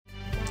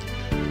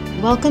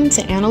Welcome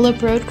to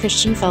Antelope Road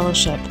Christian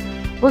Fellowship.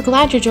 We're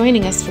glad you're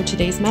joining us for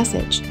today's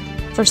message.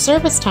 For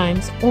service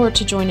times or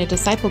to join a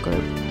disciple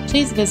group,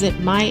 please visit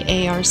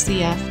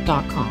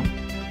myarcf.com.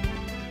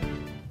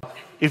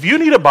 If you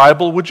need a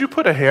Bible, would you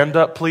put a hand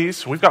up,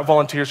 please? We've got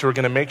volunteers who are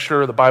going to make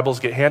sure the Bibles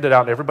get handed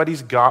out and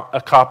everybody's got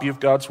a copy of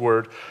God's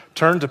Word.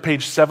 Turn to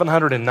page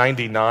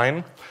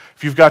 799.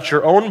 If you've got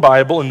your own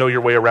Bible and know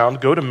your way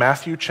around, go to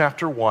Matthew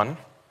chapter 1.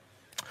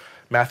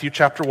 Matthew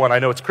chapter 1. I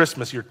know it's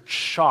Christmas. You're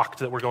shocked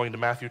that we're going to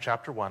Matthew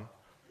chapter 1.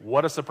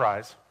 What a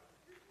surprise.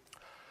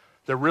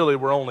 There really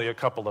were only a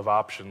couple of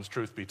options,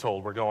 truth be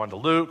told. We're going to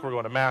Luke, we're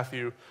going to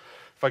Matthew.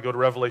 If I go to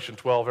Revelation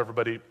 12,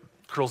 everybody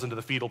curls into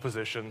the fetal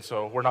position,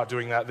 so we're not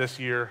doing that this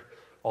year,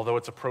 although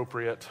it's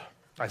appropriate.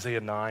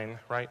 Isaiah 9,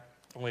 right?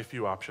 Only a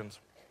few options.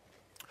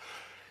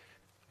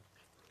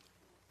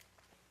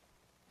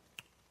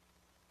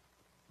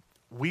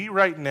 We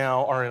right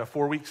now are in a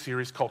 4-week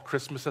series called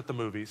Christmas at the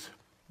Movies,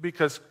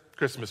 because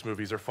Christmas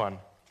movies are fun.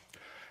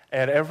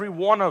 And every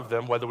one of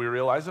them, whether we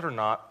realize it or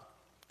not,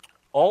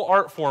 all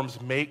art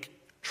forms make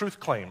truth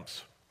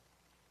claims.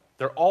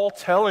 They're all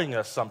telling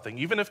us something.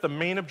 Even if the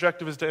main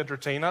objective is to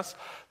entertain us,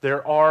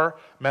 there are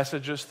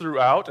messages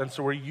throughout, and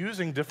so we're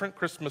using different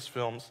Christmas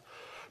films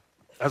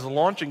as a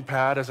launching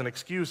pad, as an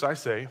excuse, I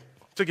say,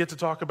 to get to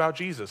talk about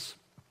Jesus.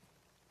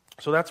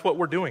 So that's what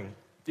we're doing.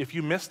 If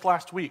you missed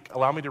last week,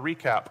 allow me to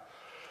recap.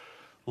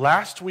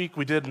 Last week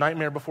we did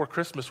Nightmare Before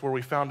Christmas, where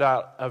we found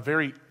out a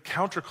very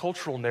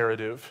countercultural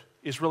narrative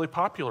is really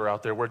popular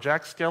out there, where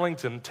Jack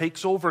Skellington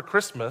takes over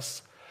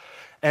Christmas,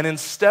 and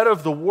instead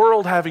of the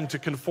world having to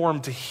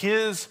conform to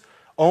his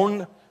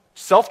own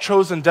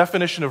self-chosen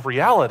definition of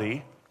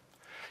reality,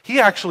 he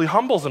actually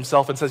humbles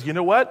himself and says, you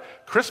know what?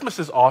 Christmas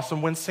is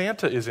awesome when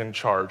Santa is in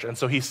charge. And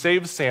so he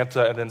saves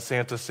Santa, and then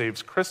Santa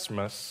saves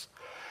Christmas.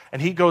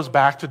 And he goes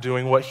back to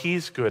doing what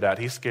he's good at.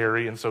 He's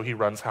scary, and so he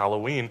runs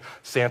Halloween.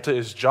 Santa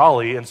is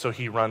jolly, and so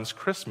he runs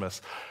Christmas.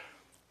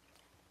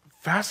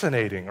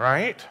 Fascinating,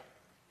 right?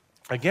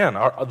 Again,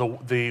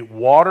 the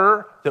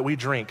water that we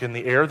drink and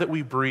the air that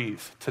we breathe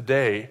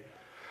today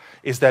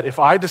is that if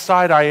I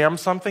decide I am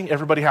something,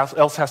 everybody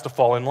else has to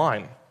fall in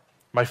line.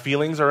 My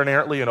feelings are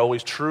inherently and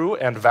always true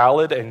and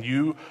valid, and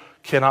you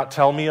cannot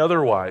tell me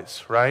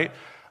otherwise, right?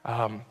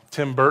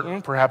 Tim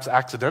Burton, perhaps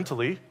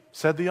accidentally,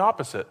 said the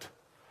opposite.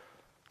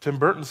 Tim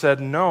Burton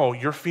said, no,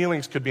 your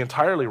feelings could be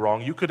entirely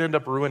wrong. You could end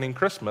up ruining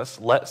Christmas.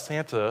 Let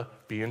Santa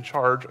be in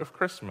charge of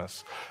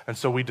Christmas. And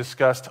so we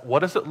discussed,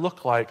 what does it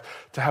look like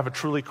to have a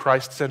truly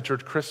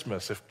Christ-centered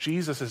Christmas? If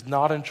Jesus is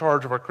not in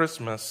charge of our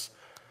Christmas,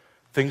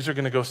 things are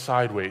going to go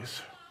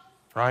sideways,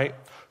 right?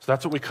 So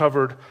that's what we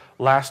covered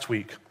last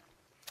week.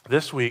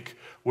 This week,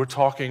 we're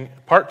talking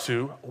part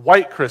 2,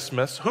 White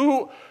Christmas.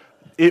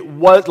 It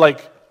was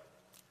like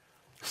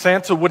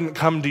Santa wouldn't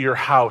come to your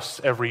house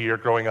every year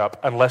growing up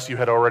unless you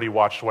had already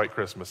watched White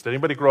Christmas. Did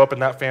anybody grow up in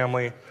that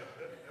family?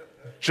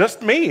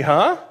 Just me,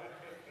 huh?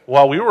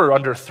 Well, we were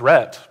under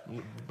threat.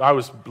 I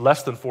was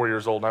less than 4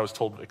 years old, and I was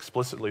told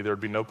explicitly there would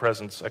be no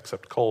presents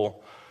except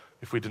coal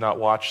if we did not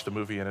watch the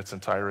movie in its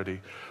entirety.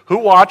 Who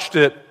watched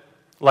it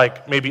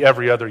like maybe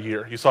every other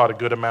year? You saw it a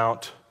good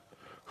amount.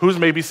 Who's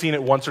maybe seen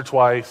it once or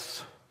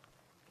twice?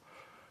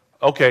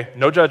 Okay,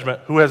 no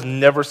judgment. Who has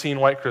never seen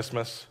White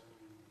Christmas?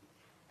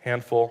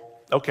 Handful.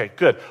 Okay,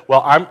 good.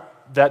 Well,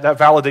 that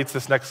validates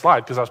this next slide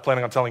because I was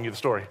planning on telling you the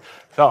story.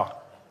 So,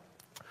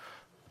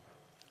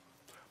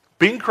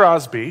 Bing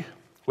Crosby,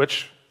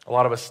 which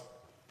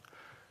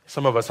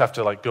some of us have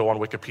to go on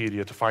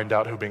Wikipedia to find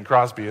out who Bing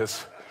Crosby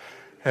is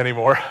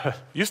anymore.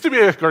 Used to be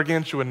a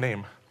gargantuan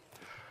name.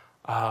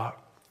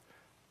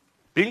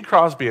 Bing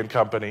Crosby and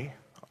Company,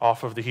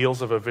 off of the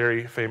heels of a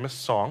very famous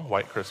song,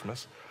 White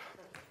Christmas,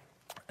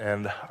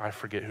 and I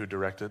forget who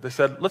directed. They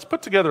said, let's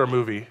put together a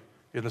movie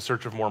in the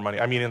search of more money.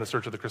 In the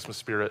search of the Christmas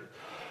spirit,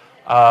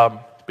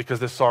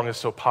 because this song is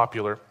so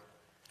popular.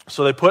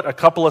 So they put a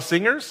couple of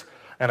singers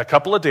and a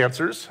couple of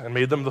dancers and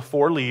made them the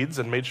 4 leads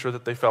and made sure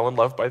that they fell in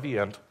love by the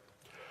end.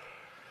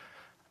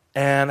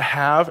 And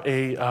have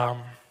a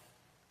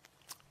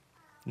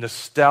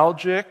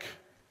nostalgic,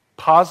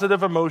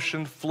 positive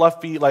emotion,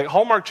 fluffy,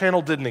 Hallmark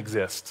Channel didn't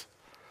exist.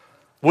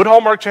 Would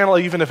Hallmark Channel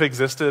even have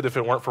existed if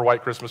it weren't for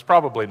White Christmas?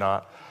 Probably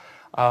not.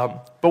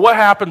 But what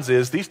happens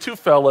is these two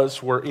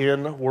fellas were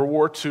in World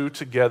War II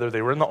together.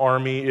 They were in the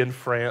army in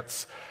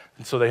France,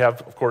 and so they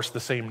have, of course, the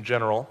same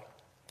general.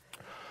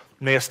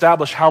 And they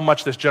establish how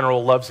much this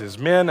general loves his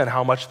men and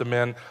how much the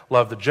men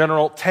love the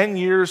general. 10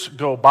 years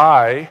go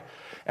by,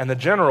 and the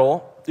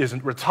general is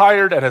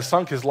retired and has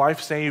sunk his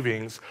life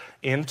savings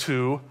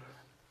into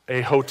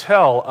a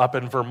hotel up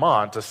in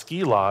Vermont, a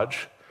ski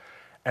lodge,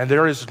 and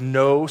there is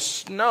no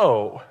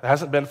snow. It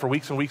hasn't been for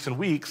weeks and weeks and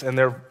weeks, and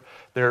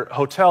their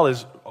hotel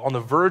is on the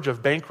verge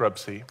of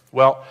bankruptcy.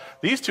 Well,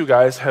 these two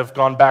guys have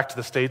gone back to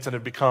the States and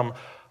have become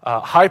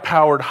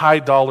high-powered,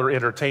 high-dollar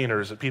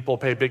entertainers. People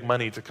pay big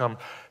money to come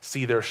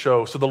see their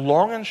show. So the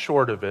long and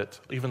short of it,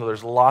 even though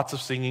there's lots of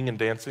singing and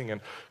dancing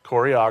and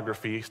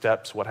choreography,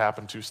 steps, what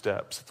happened to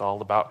steps? It's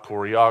all about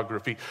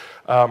choreography.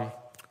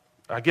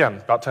 Again,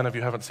 about 10 of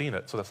you haven't seen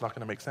it, so that's not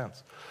going to make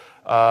sense.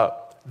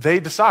 They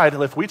decide,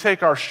 if we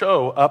take our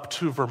show up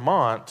to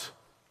Vermont,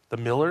 the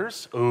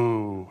Millers,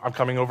 ooh, I'm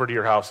coming over to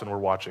your house and we're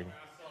watching.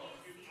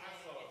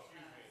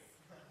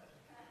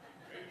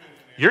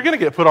 You're going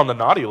to get put on the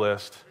naughty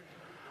list.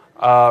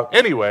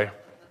 Anyway,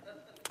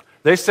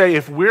 they say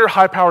if we're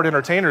high-powered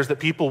entertainers that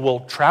people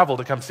will travel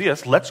to come see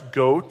us, let's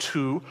go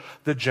to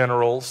the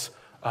general's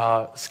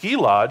ski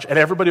lodge, and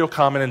everybody will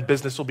come in and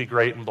business will be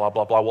great and blah,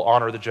 blah, blah. We'll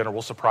honor the general,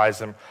 we'll surprise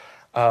him.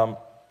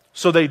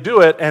 So they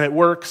do it, and it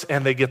works,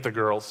 and they get the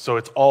girls. So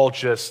it's all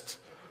just,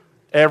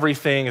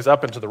 everything is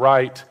up and to the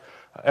right.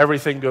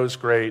 Everything goes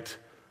great.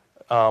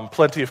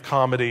 Plenty of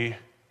comedy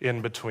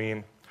in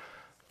between.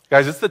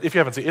 Guys, if you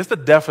haven't seen it, it's the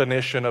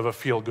definition of a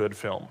feel-good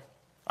film.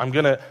 I'm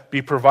going to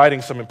be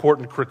providing some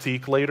important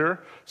critique later,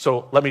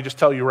 so let me just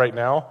tell you right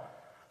now,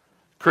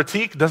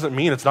 critique doesn't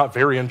mean it's not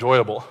very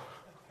enjoyable,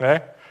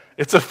 okay?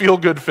 It's a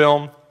feel-good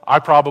film. I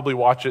probably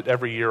watch it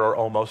every year or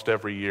almost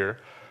every year.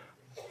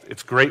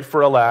 It's great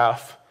for a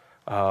laugh,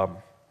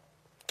 but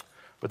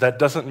that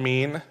doesn't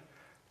mean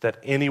that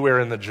anywhere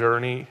in the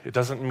journey, it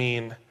doesn't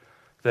mean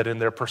that in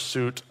their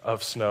pursuit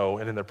of snow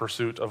and in their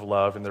pursuit of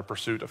love, in their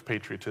pursuit of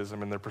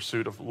patriotism, in their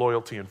pursuit of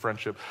loyalty and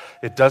friendship,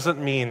 it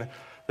doesn't mean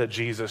that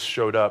Jesus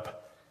showed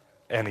up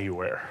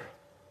anywhere.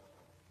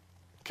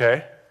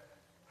 Okay?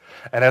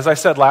 And as I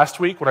said last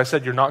week, when I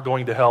said you're not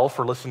going to hell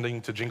for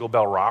listening to Jingle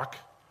Bell Rock,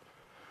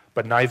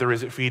 but neither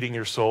is it feeding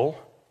your soul,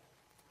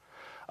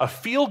 a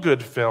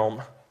feel-good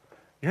film,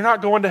 you're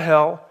not going to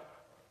hell.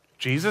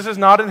 Jesus is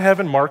not in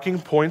heaven marking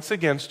points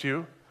against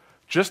you.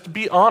 Just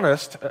be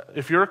honest.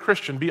 If you're a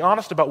Christian, be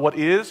honest about what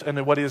is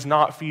and what is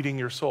not feeding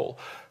your soul.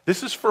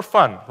 This is for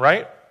fun,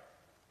 right?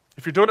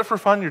 If you're doing it for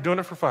fun, you're doing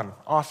it for fun.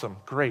 Awesome,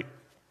 great.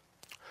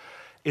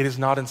 It is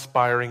not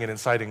inspiring and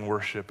inciting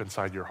worship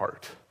inside your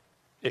heart.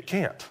 It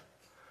can't,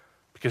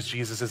 because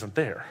Jesus isn't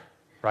there,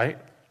 right?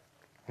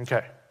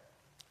 Okay,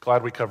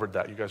 glad we covered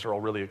that. You guys are all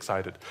really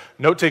excited.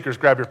 Note takers,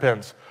 grab your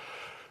pens.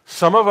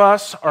 Some of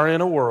us are in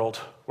a world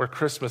where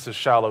Christmas is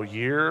shallow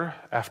year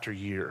after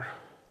year.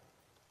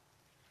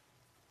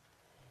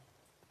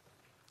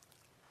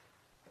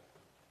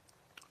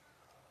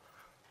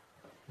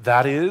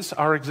 That is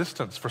our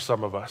existence for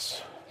some of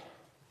us.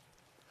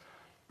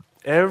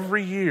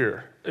 Every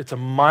year, it's a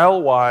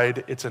mile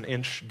wide, it's an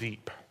inch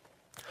deep.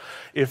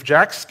 If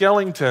Jack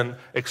Skellington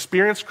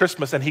experienced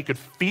Christmas and he could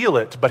feel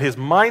it, but his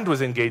mind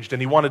was engaged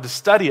and he wanted to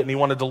study it and he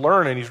wanted to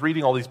learn and he's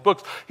reading all these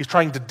books, he's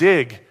trying to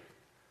dig.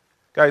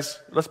 Guys,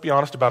 let's be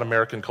honest about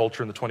American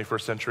culture in the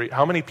 21st century.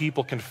 How many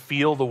people can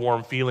feel the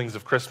warm feelings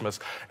of Christmas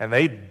and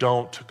they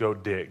don't go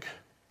dig?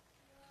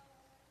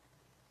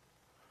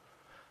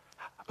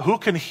 Who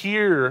can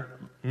hear,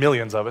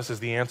 millions of us is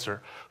the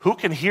answer, who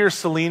can hear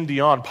Celine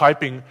Dion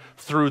piping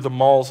through the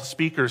mall's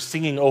speakers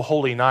singing "O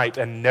Holy Night"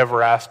 and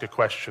never ask a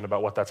question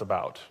about what that's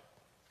about?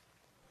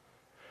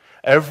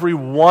 Every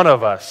one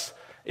of us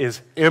is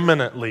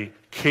eminently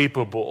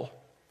capable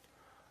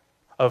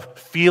of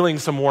feeling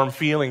some warm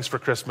feelings for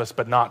Christmas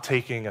but not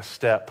taking a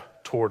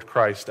step toward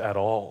Christ at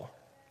all.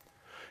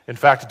 In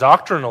fact,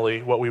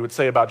 doctrinally, what we would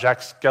say about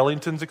Jack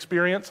Skellington's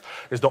experience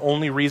is the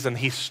only reason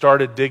he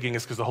started digging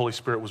is because the Holy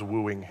Spirit was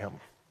wooing him.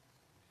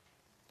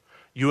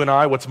 You and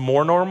I, what's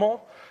more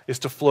normal is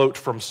to float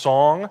from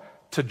song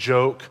to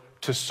joke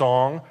to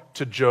song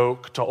to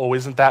joke to, oh,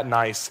 isn't that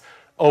nice?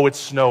 Oh, it's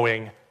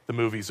snowing, the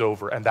movie's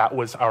over. And that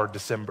was our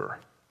December.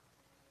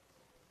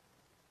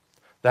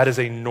 That is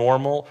a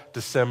normal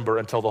December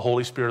until the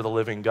Holy Spirit of the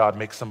living God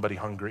makes somebody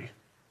hungry.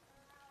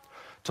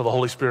 Till the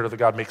Holy Spirit of the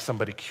God makes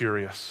somebody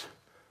curious.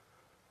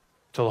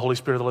 Till the Holy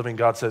Spirit of the living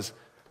God says,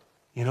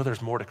 you know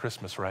there's more to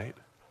Christmas, right?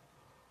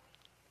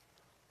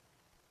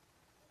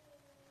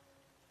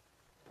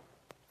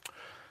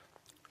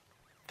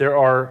 There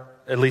are,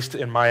 at least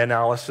in my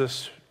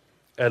analysis,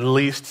 at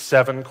least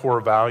 7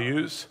 core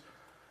values.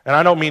 And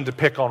I don't mean to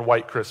pick on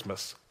White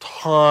Christmas.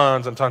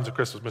 Tons and tons of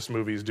Christmas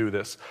movies do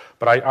this.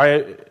 But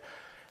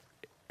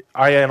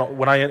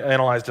when I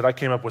analyzed it, I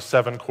came up with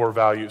 7 core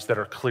values that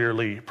are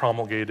clearly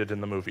promulgated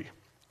in the movie.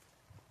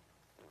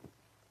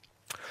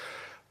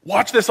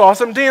 Watch this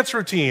awesome dance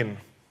routine.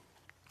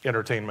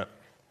 Entertainment.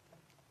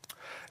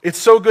 It's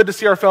so good to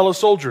see our fellow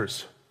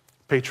soldiers.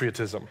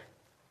 Patriotism.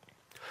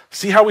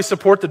 See how we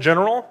support the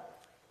general?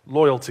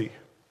 Loyalty.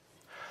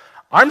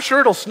 I'm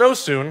sure it'll snow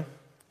soon.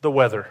 The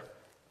weather.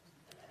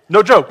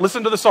 No joke,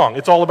 listen to the song.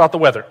 It's all about the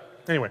weather.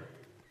 Anyway.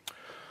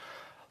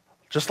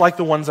 Just like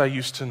the ones I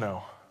used to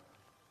know.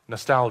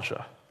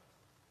 Nostalgia.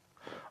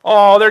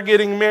 Oh, they're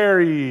getting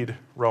married.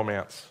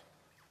 Romance.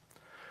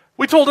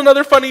 We told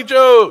another funny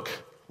joke.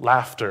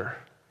 Laughter,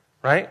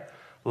 right?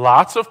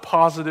 Lots of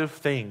positive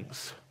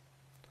things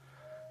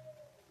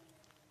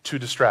to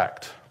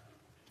distract,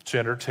 to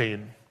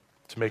entertain,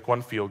 to make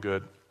one feel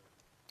good.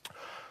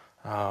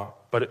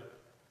 But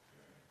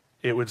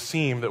it would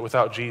seem that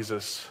without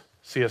Jesus,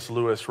 C.S.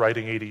 Lewis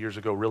writing 80 years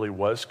ago really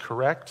was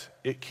correct.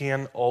 It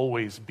can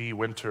always be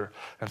winter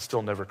and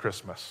still never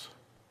Christmas.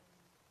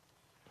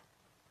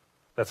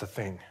 That's a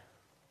thing.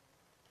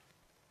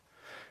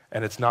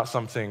 And it's not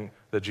something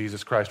that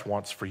Jesus Christ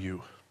wants for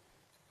you.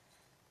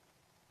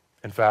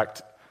 In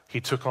fact,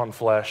 he took on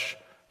flesh,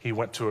 he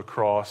went to a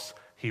cross,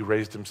 he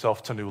raised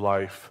himself to new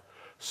life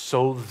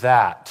so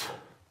that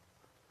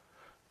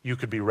you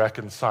could be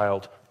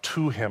reconciled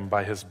to him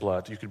by his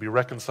blood. You could be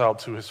reconciled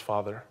to his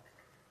Father.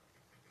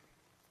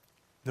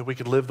 That we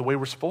could live the way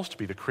we're supposed to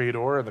be, the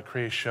Creator and the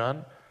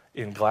creation,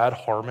 in glad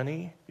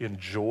harmony, in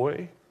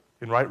joy,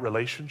 in right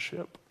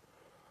relationship.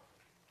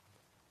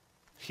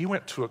 He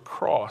went to a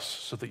cross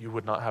so that you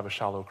would not have a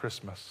shallow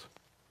Christmas.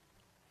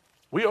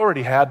 We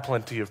already had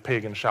plenty of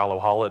pagan shallow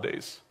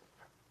holidays.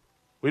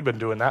 We'd been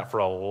doing that for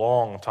a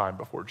long time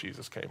before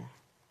Jesus came.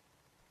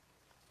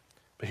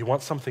 But he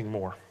wants something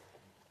more.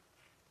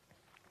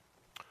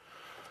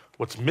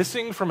 What's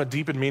missing from a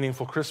deep and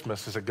meaningful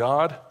Christmas is a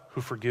God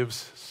who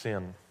forgives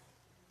sin.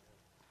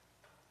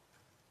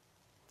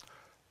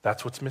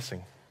 That's what's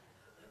missing.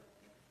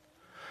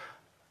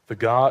 The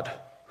God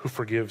who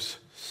forgives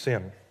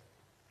sin.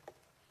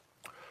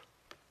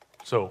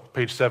 So,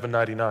 page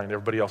 799,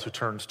 everybody else who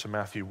turns to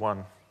Matthew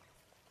 1.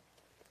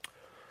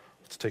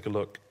 Let's take a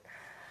look.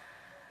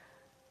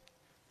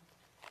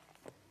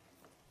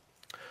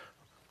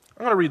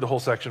 I'm going to read the whole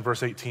section,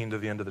 verse 18 to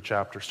the end of the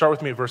chapter. Start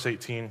with me at verse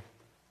 18.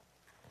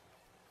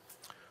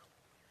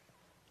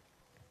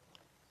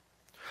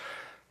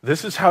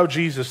 This is how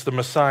Jesus, the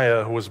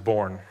Messiah, was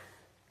born.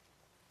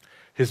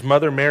 His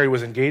mother Mary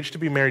was engaged to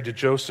be married to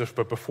Joseph,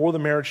 but before the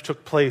marriage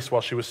took place,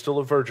 while she was still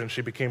a virgin,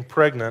 she became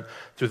pregnant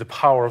through the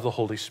power of the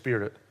Holy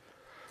Spirit.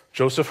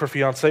 Joseph, her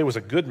fiancé, was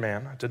a good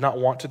man, did not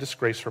want to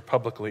disgrace her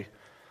publicly,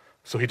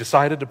 so he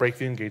decided to break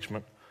the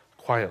engagement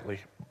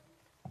quietly.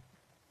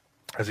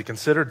 As he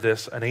considered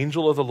this, an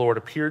angel of the Lord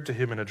appeared to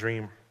him in a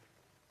dream.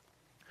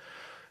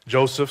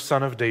 Joseph,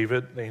 son of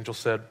David, the angel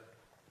said,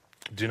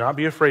 "Do not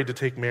be afraid to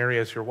take Mary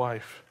as your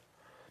wife,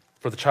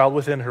 for the child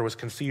within her was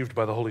conceived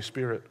by the Holy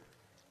Spirit.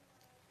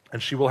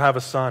 And she will have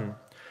a son,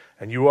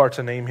 and you are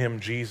to name him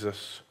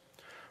Jesus,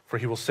 for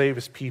he will save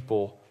his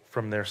people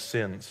from their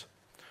sins."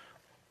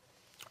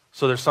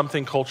 So there's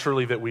something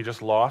culturally that we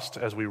just lost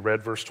as we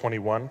read verse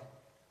 21,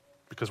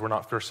 because we're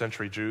not first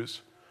century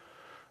Jews.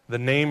 The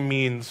name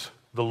means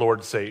the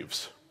Lord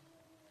saves.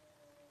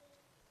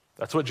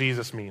 That's what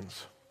Jesus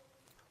means.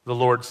 The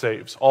Lord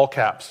saves. All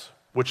caps.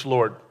 Which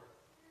Lord?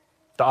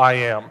 The I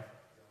am.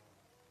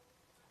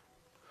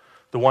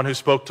 The one who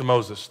spoke to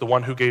Moses, the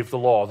one who gave the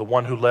law, the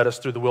one who led us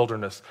through the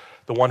wilderness,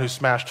 the one who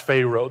smashed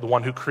Pharaoh, the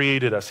one who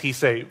created us. He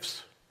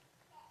saves.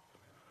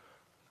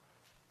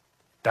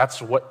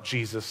 That's what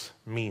Jesus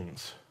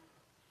means.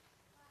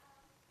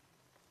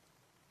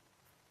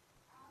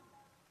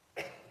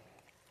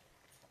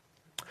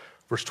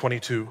 Verse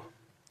 22.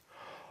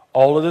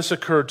 All of this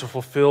occurred to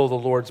fulfill the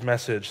Lord's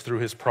message through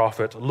his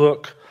prophet.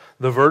 Look,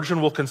 the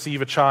virgin will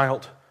conceive a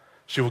child.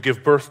 She will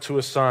give birth to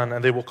a son,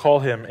 and they will call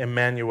him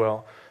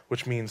Emmanuel,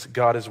 which means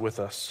God is with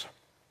us.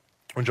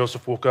 When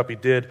Joseph woke up, he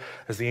did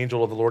as the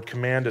angel of the Lord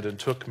commanded and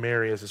took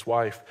Mary as his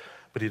wife,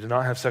 but he did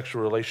not have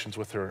sexual relations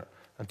with her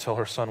until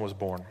her son was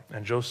born,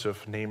 and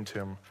Joseph named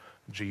him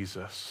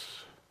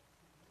Jesus.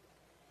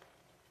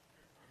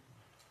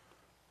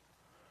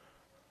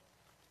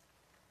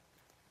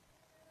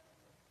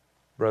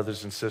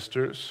 Brothers and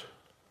sisters,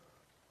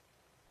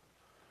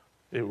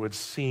 it would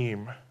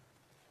seem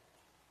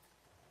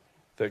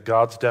that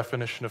God's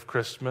definition of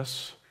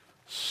Christmas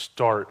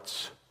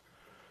starts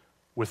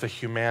with a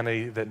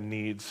humanity that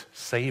needs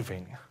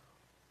saving.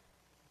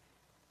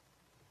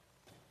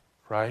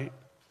 Right?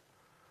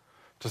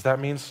 Does that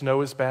mean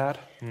snow is bad?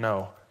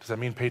 No. Does that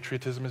mean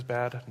patriotism is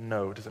bad?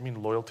 No. Does that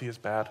mean loyalty is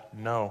bad?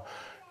 No.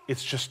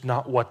 It's just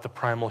not what the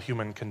primal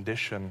human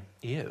condition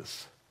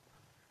is.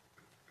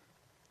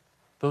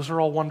 Those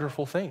are all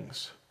wonderful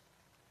things.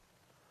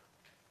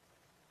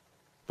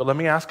 But let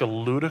me ask a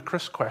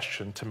ludicrous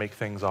question to make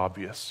things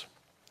obvious.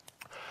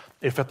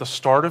 If at the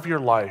start of your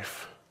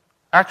life,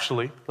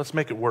 actually, let's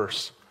make it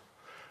worse.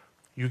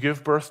 You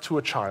give birth to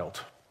a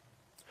child,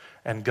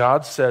 and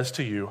God says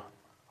to you,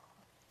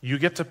 you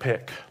get to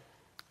pick.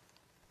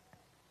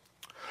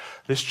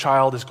 This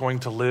child is going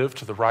to live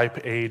to the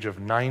ripe age of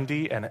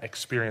 90 and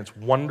experience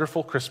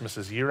wonderful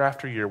Christmases year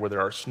after year where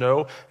there are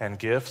snow and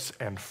gifts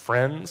and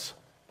friends.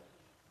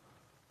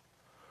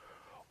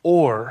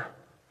 Or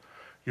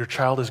your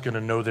child is going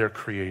to know their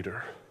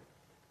Creator.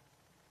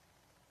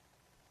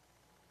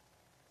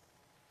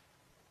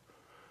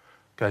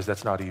 Guys,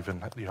 that's not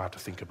even, you don't have to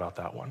think about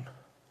that one.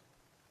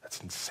 That's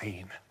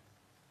insane.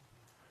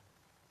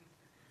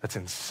 That's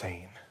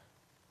insane.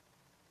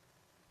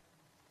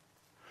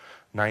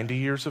 90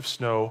 years of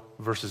snow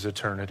versus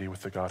eternity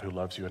with the God who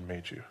loves you and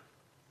made you.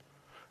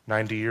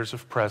 90 years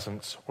of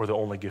presents or the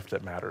only gift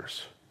that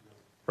matters,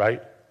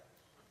 right?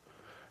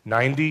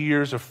 90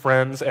 years of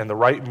friends and the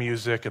right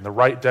music and the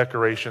right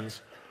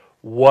decorations.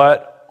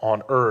 What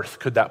on earth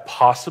could that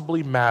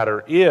possibly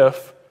matter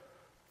if,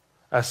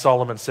 as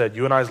Solomon said,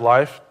 you and I's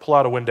life, pull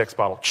out a Windex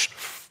bottle.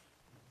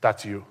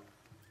 That's you.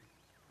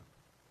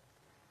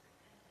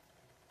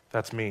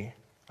 That's me.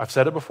 I've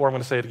said it before, I'm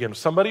going to say it again.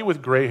 Somebody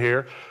with gray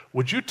hair,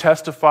 would you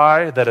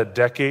testify that a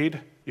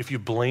decade If you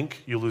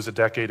blink, you lose a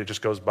decade, it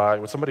just goes by.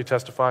 Would somebody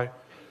testify?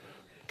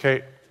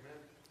 Okay.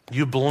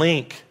 You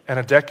blink and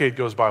a decade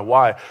goes by.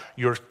 Why?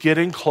 You're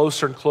getting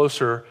closer and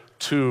closer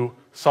to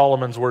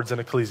Solomon's words in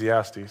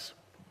Ecclesiastes.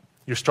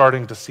 You're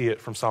starting to see it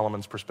from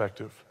Solomon's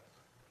perspective.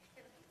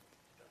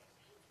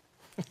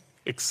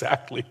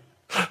 Exactly.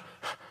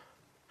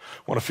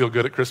 Want to feel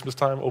good at Christmas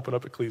time? Open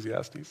up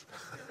Ecclesiastes.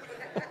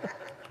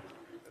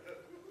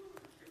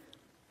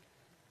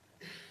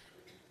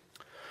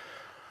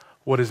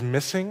 What is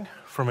missing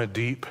from a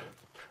deep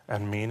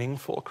and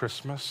meaningful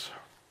Christmas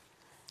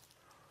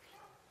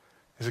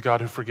is a God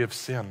who forgives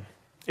sin.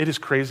 It is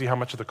crazy how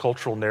much of the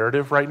cultural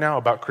narrative right now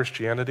about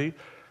Christianity,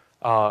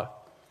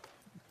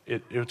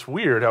 it's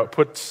weird how it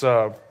puts,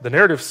 the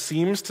narrative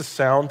seems to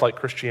sound like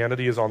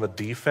Christianity is on the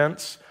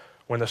defense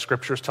when the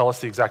scriptures tell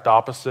us the exact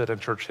opposite and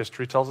church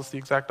history tells us the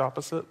exact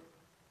opposite.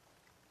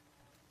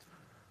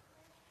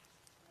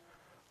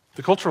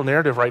 The cultural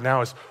narrative right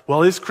now is,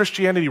 well, is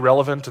Christianity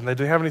relevant? And they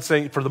don't have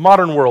anything for the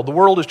modern world. The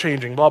world is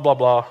changing, blah, blah,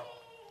 blah.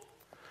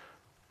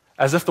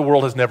 As if the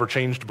world has never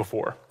changed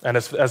before, and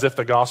as if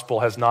the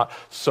gospel has not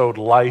sowed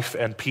life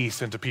and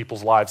peace into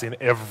people's lives in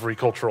every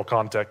cultural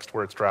context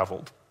where it's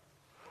traveled.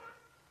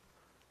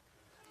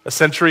 A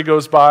century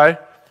goes by,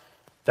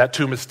 that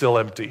tomb is still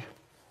empty.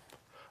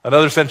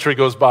 Another century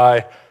goes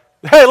by,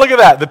 hey, look at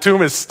that, the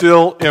tomb is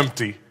still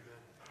empty.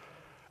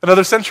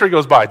 Another century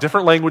goes by,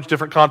 different language,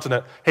 different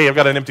continent. Hey, I've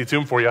got an empty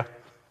tomb for you.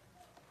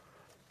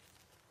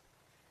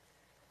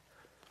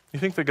 You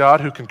think the God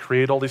who can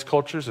create all these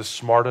cultures is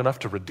smart enough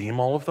to redeem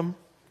all of them?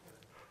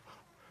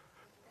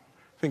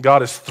 I think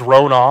God is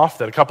thrown off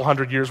that a couple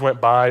hundred years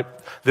went by,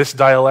 this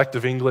dialect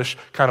of English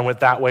kind of went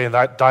that way, and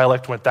that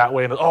dialect went that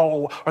way, and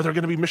oh, are there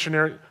going to be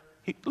missionaries?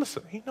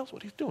 Listen, he knows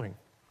what he's doing.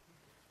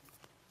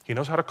 He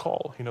knows how to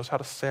call. He knows how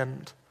to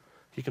send.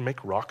 He can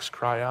make rocks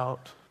cry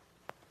out.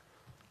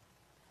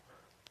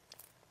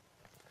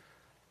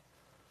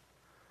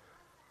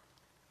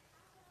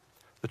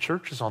 The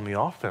church is on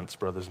the offense,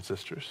 brothers and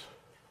sisters.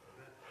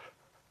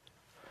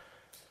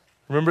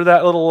 Remember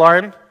that little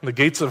line? The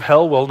gates of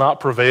hell will not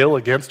prevail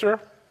against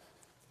her.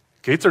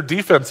 Gates are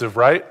defensive,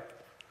 right?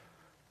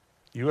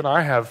 You and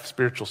I have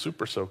spiritual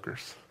super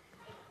soakers.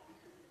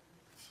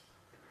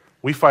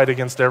 We fight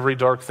against every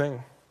dark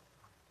thing.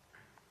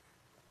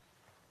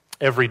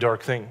 Every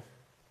dark thing.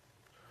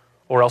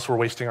 Or else we're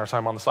wasting our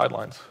time on the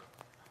sidelines.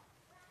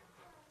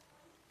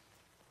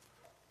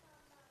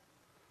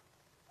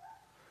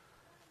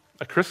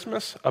 A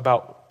Christmas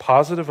about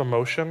positive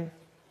emotion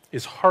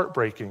is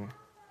heartbreaking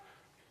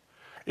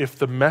if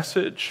the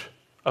message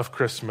of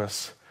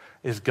Christmas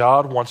is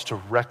God wants to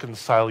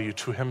reconcile you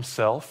to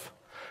himself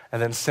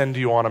and then send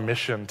you on a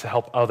mission to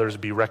help others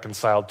be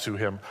reconciled to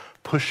him,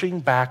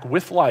 pushing back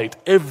with light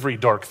every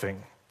dark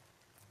thing.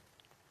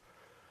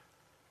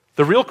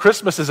 The real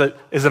Christmas is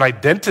an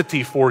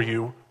identity for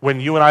you when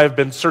you and I have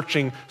been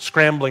searching,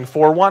 scrambling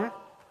for one.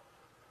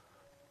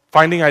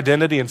 Finding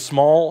identity in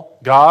small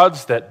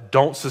gods that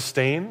don't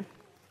sustain.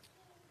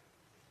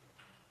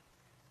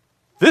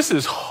 This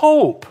is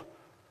hope.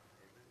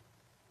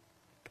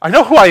 I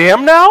know who I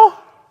am now.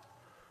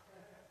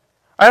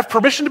 I have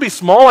permission to be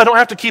small. I don't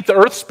have to keep the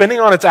earth spinning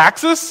on its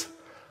axis.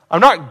 I'm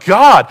not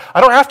God.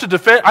 I don't have to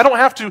defend. I don't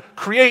have to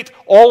create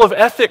all of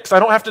ethics. I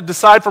don't have to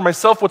decide for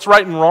myself what's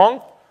right and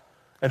wrong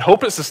and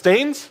hope it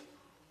sustains.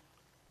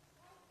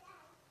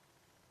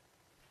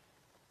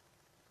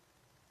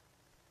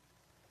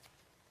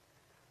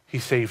 He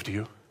saved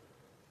you.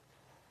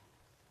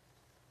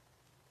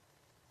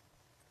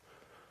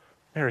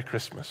 Merry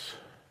Christmas.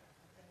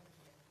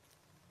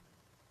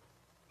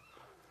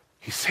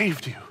 He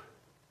saved you.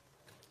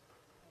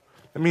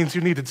 It means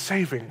you needed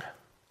saving.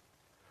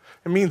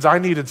 It means I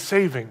needed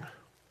saving.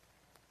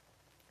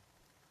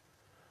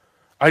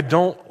 I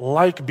don't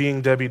like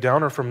being Debbie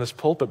Downer from this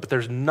pulpit, but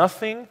there's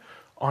nothing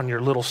on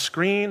your little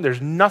screen, there's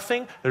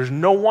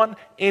no one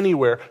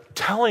anywhere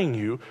telling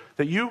you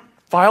that you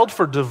filed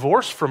for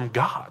divorce from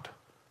God.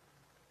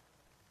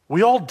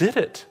 We all did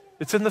it.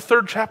 It's in the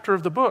 3rd chapter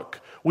of the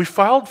book. We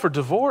filed for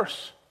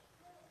divorce.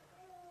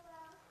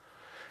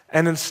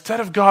 And instead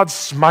of God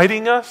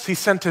smiting us, he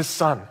sent his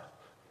son.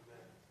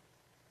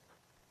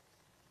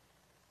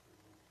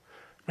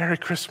 Merry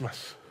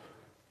Christmas.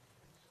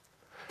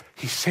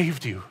 He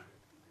saved you.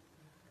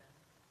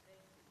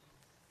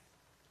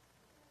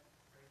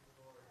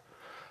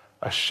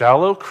 A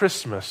shallow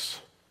Christmas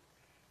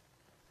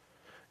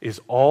is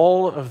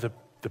all of the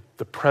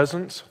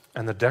presents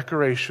and the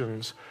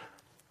decorations,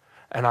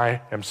 and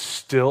I am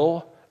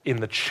still in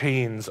the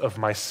chains of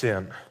my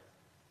sin.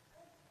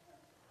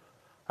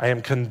 I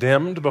am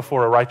condemned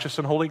before a righteous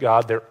and holy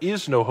God. There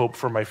is no hope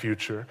for my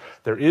future.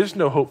 There is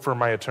no hope for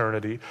my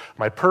eternity.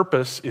 My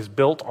purpose is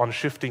built on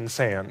shifting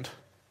sand.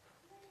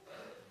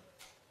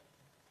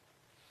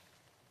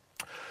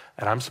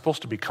 And I'm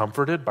supposed to be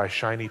comforted by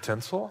shiny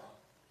tinsel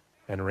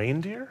and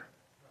reindeer?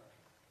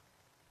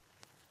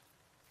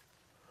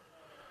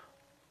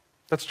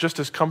 That's just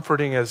as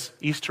comforting as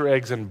Easter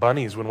eggs and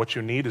bunnies when what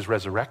you need is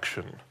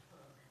resurrection.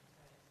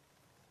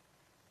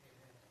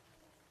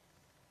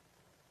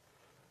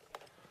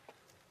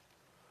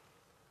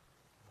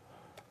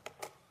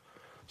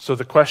 So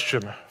the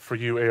question for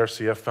you,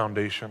 ARCF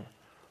Foundation,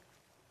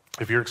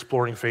 if you're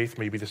exploring faith,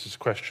 maybe this is a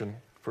question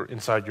for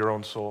inside your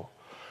own soul.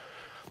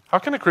 How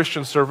can a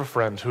Christian serve a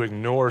friend who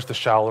ignores the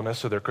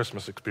shallowness of their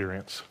Christmas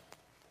experience?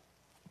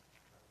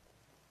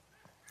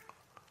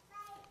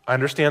 I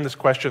understand this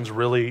question's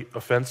really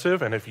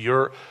offensive, and if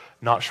you're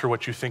not sure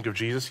what you think of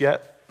Jesus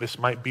yet, this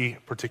might be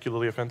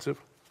particularly offensive.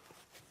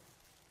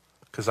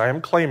 Because I am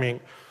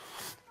claiming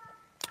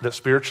that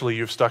spiritually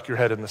you've stuck your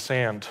head in the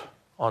sand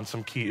on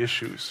some key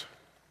issues.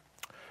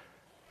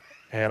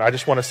 And I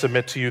just want to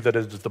submit to you that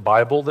it is the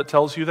Bible that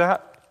tells you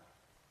that,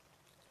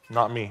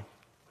 not me.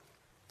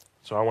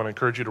 So I want to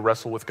encourage you to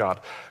wrestle with God.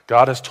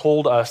 God has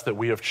told us that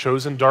we have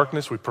chosen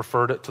darkness, we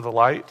preferred it to the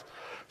light.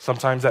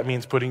 Sometimes that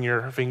means putting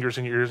your fingers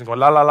in your ears and going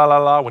la la la la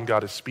la when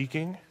God is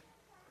speaking.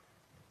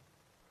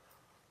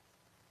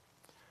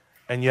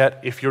 And yet,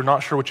 if you're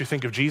not sure what you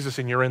think of Jesus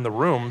and you're in the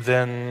room,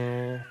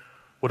 then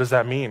what does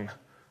that mean?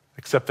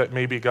 Except that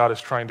maybe God is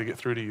trying to get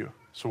through to you.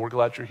 So we're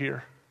glad you're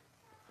here.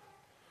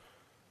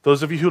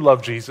 Those of you who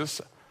love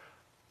Jesus,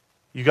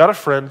 you got a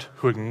friend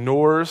who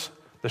ignores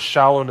the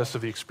shallowness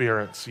of the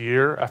experience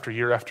year after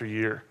year after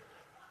year.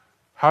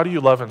 How do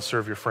you love and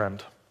serve your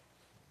friend?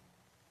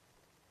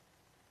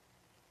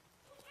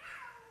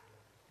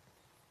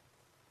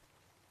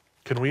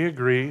 Can we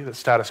agree that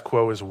status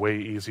quo is way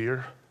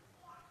easier?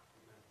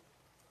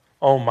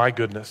 Oh my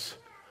goodness.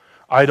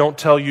 I don't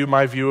tell you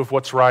my view of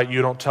what's right,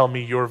 you don't tell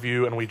me your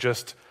view, and we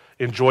just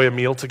enjoy a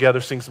meal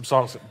together, sing some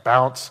songs,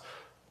 bounce.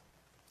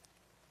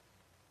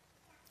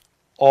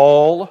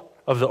 All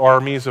of the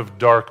armies of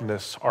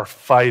darkness are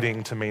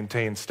fighting to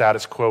maintain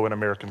status quo in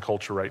American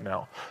culture right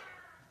now.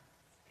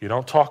 You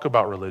don't talk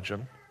about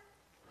religion.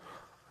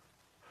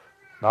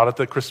 Not at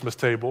the Christmas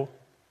table.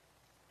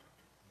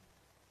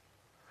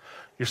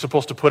 You're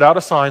supposed to put out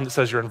a sign that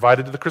says you're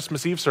invited to the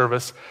Christmas Eve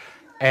service,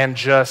 and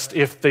just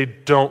if they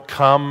don't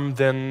come,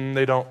 then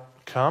they don't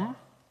come?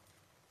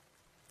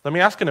 Let me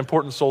ask an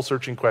important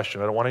soul-searching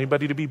question. I don't want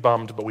anybody to be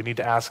bummed, but we need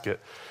to ask it.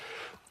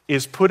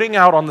 Is putting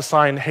out on the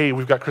sign, hey,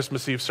 we've got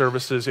Christmas Eve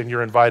services and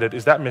you're invited,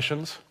 is that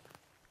missions?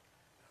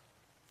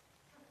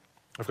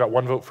 I've got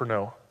one vote for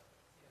no.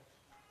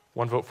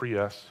 One vote for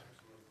yes.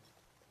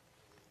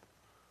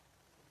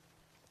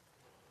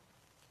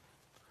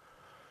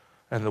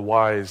 And the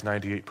wise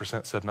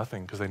 98% said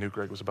nothing because they knew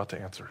Greg was about to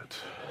answer it.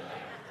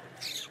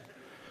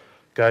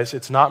 Guys,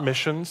 it's not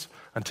missions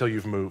until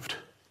you've moved.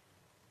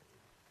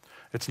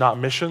 It's not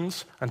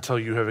missions until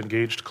you have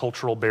engaged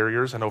cultural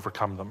barriers and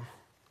overcome them.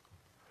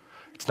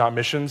 It's not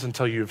missions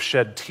until you've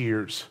shed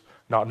tears,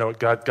 not knowing,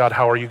 God,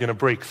 how are you going to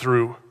break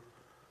through?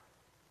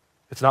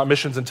 It's not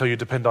missions until you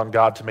depend on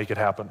God to make it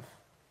happen.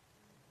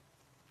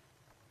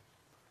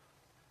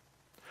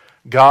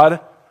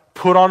 God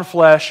put on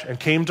flesh and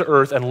came to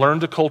earth and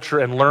learned a culture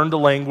and learned a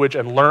language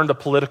and learned a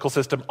political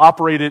system,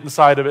 operated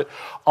inside of it,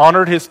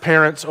 honored his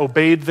parents,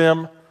 obeyed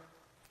them,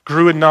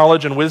 grew in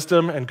knowledge and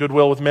wisdom and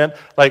goodwill with men.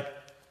 Like,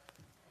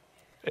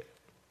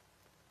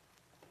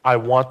 I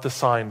want the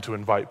sign to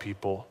invite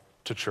people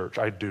to church.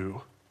 I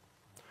do.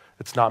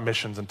 It's not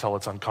missions until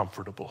it's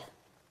uncomfortable.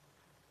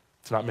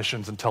 It's not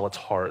missions until it's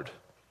hard.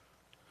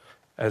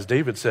 As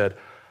David said,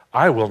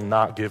 I will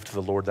not give to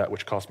the Lord that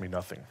which costs me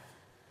nothing.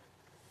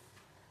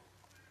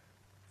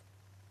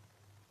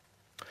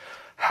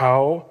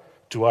 How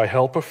do I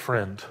help a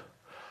friend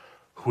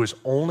who is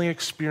only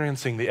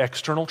experiencing the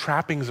external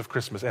trappings of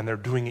Christmas, and they're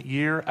doing it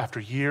year after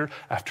year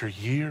after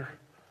year?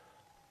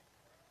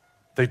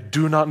 They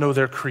do not know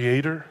their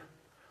Creator.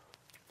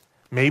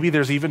 Maybe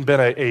there's even been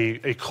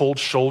a cold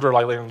shoulder,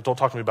 like, don't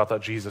talk to me about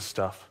that Jesus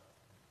stuff.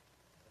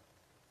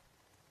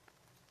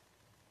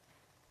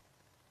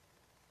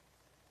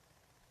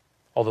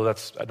 Although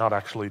that's not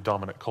actually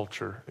dominant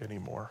culture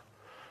anymore.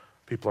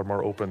 People are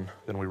more open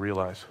than we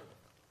realize.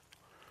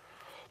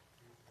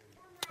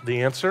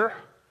 The answer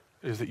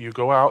is that you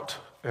go out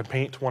and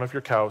paint one of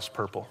your cows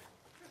purple.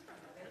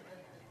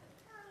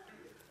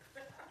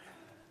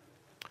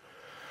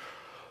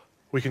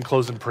 We can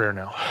close in prayer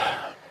now.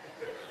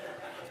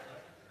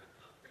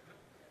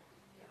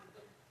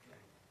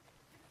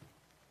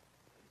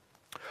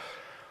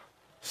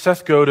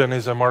 Seth Godin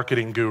is a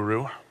marketing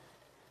guru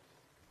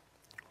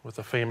with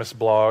a famous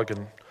blog,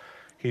 and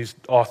he's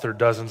authored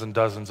dozens and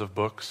dozens of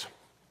books.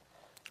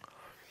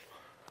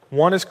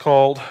 One is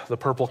called The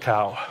Purple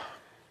Cow.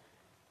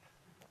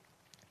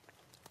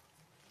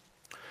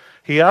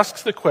 He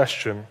asks the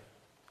question,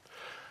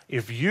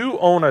 if you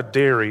own a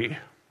dairy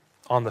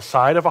on the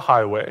side of a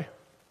highway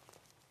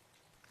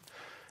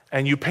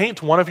and you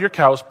paint one of your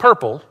cows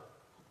purple,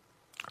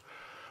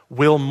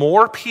 will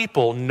more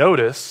people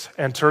notice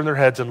and turn their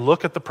heads and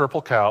look at the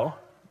purple cow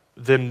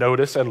than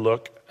notice and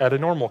look at a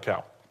normal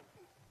cow?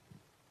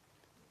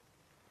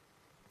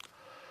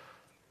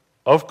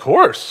 Of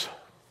course.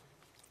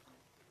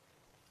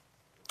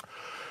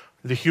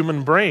 The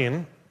human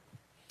brain,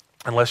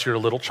 unless you're a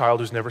little child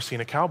who's never seen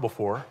a cow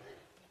before,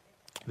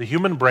 the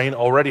human brain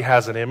already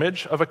has an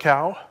image of a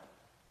cow.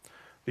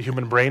 The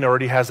human brain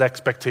already has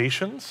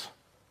expectations,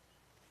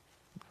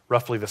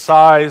 roughly the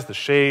size, the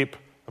shape,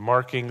 the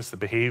markings, the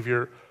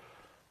behavior.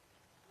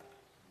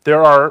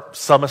 there are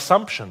some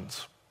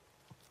assumptions.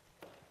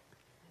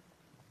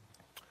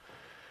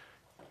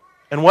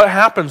 And what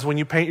happens when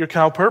you paint your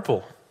cow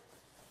purple?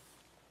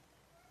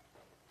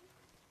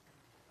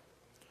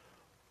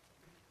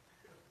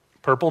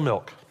 Purple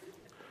milk.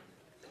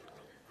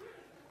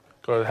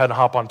 Go ahead and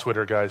hop on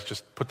Twitter, guys.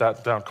 Just put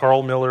that down.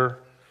 Carl Miller.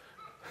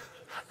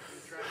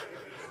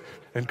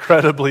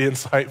 Incredibly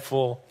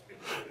insightful.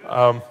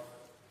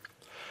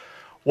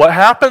 What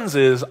happens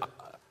is,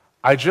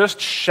 I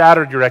just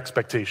shattered your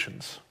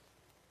expectations.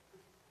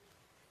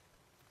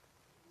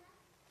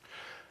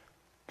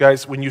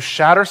 Guys, when you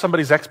shatter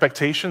somebody's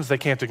expectations, they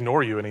can't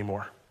ignore you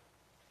anymore.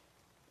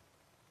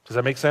 Does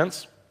that make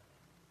sense?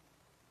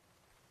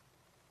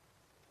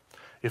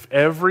 If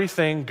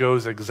everything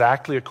goes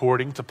exactly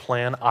according to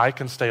plan, I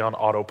can stay on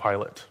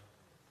autopilot.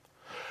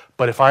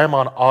 But if I am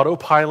on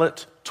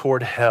autopilot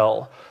toward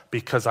hell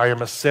because I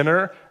am a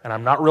sinner and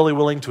I'm not really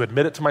willing to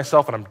admit it to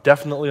myself, and I'm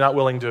definitely not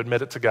willing to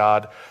admit it to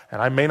God,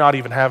 and I may not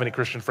even have any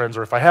Christian friends,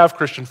 or if I have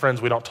Christian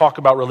friends, we don't talk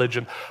about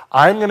religion,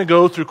 I'm going to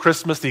go through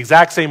Christmas the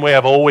exact same way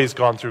I've always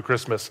gone through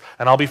Christmas,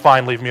 and I'll be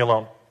fine, leave me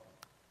alone.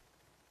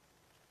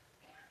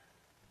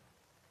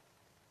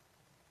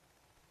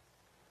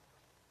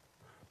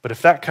 But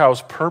if that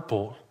cow's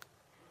purple,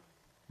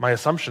 my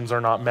assumptions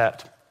are not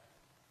met.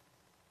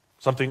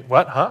 Something,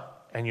 what, huh?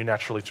 And you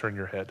naturally turn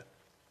your head.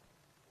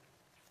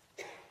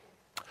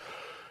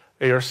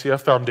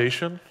 ARCF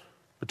Foundation,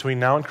 between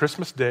now and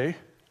Christmas Day,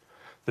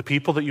 the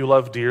people that you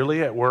love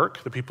dearly at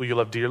work, the people you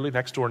love dearly,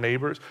 next door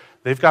neighbors,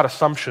 they've got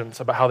assumptions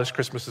about how this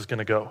Christmas is going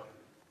to go.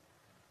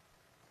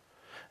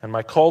 And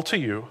my call to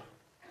you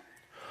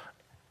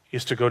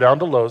is to go down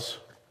to Lowe's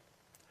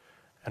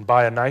and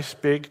buy a nice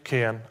big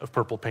can of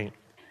purple paint.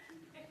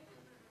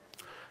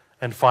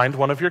 And find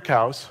one of your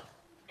cows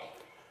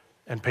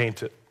and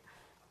paint it.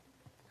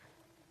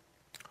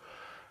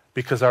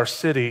 Because our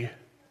city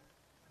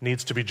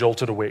needs to be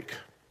jolted awake.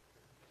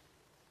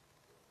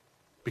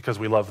 Because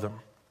we love them.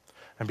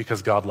 And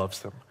because God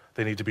loves them.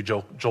 They need to be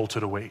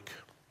jolted awake.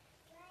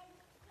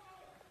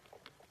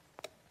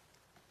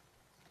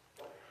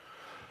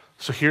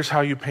 So here's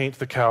how you paint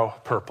the cow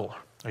purple.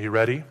 Are you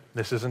ready?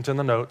 This isn't in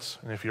the notes.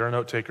 And if you're a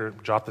note taker,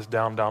 jot this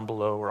down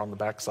below or on the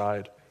back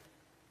side.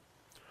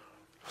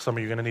 Some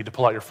of you are going to need to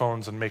pull out your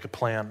phones and make a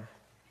plan.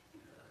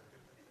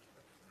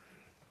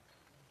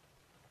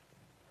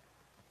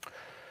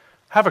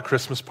 Have a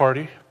Christmas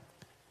party.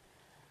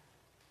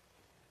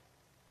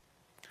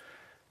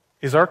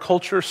 Is our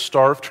culture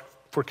starved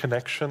for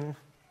connection?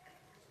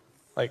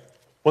 Like,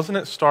 wasn't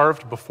it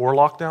starved before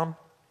lockdown?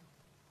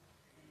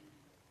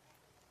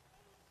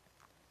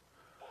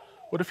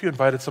 What if you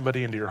invited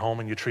somebody into your home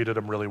and you treated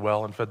them really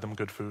well and fed them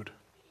good food?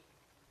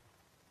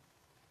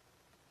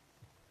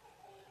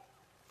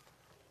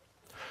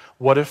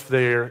 What if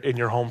they're in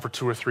your home for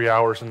 2 or 3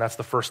 hours and that's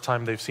the first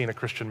time they've seen a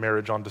Christian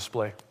marriage on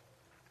display?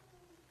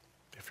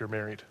 If you're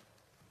married.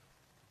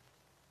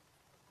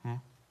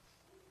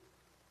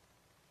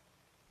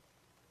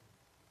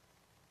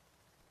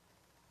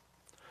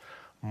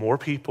 More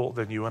people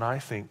than you and I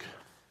think,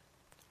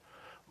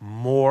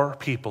 more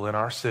people in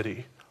our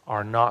city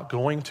are not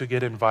going to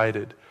get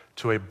invited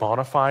to a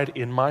bona fide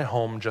in my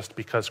home just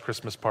because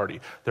Christmas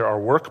party. There are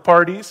work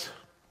parties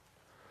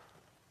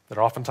that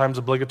are oftentimes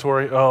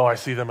obligatory. Oh, I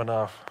see them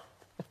enough.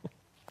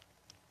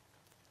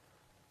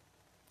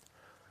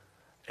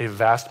 A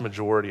vast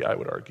majority, I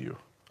would argue,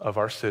 of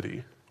our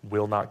city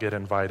will not get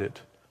invited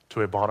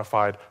to a bona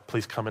fide,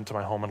 please come into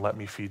my home and let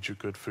me feed you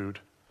good food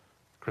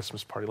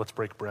Christmas party. Let's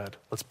break bread.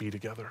 Let's be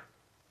together.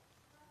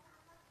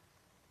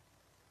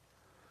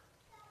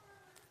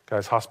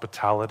 Guys,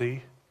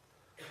 hospitality,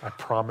 I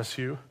promise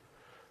you,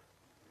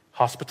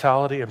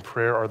 hospitality and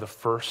prayer are the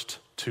first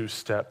 2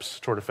 steps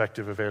toward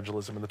effective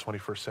evangelism in the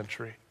 21st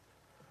century.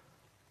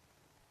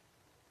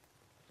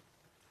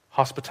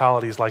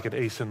 Hospitality is like an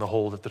ace in the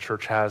hole that the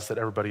church has that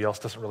everybody else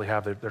doesn't really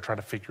have. They're trying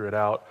to figure it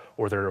out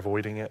or they're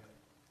avoiding it.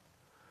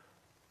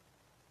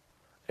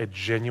 A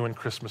genuine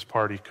Christmas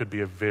party could be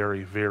a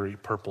very, very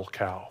purple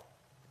cow.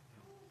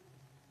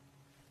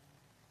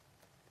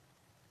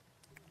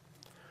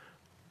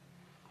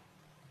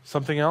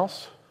 Something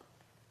else?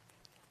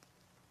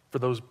 For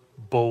those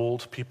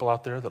bold people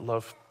out there that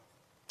love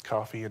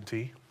coffee and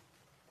tea,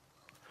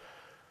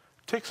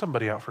 take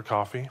somebody out for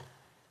coffee.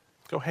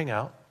 Go hang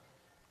out.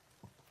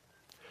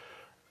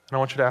 And I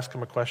want you to ask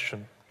them a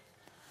question.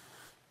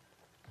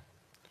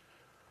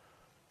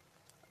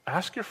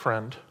 Ask your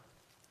friend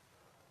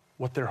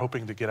what they're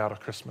hoping to get out of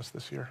Christmas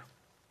this year.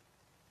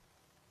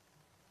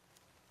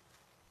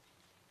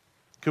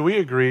 Can we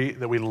agree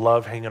that we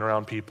love hanging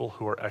around people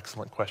who are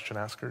excellent question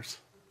askers?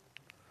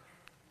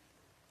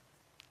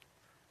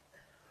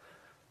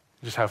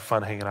 Just have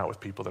fun hanging out with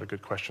people that are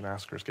good question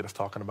askers, get us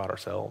talking about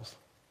ourselves.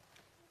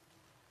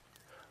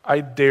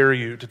 I dare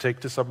you to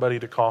take somebody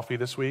to coffee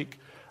this week.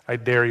 I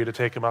dare you to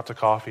take them out to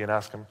coffee and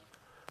ask them,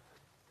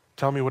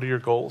 tell me, what are your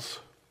goals?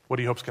 What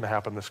do you hope is going to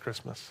happen this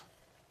Christmas?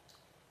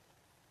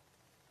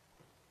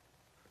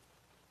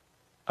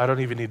 I don't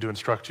even need to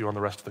instruct you on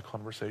the rest of the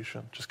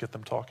conversation. Just get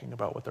them talking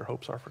about what their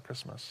hopes are for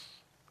Christmas.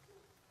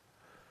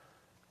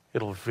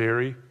 it'll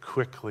very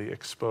quickly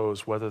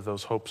expose whether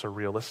those hopes are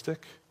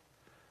realistic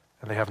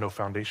and they have no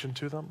foundation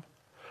to them,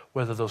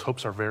 whether those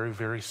hopes are very,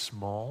 very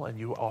small and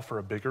you offer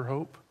a bigger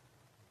hope.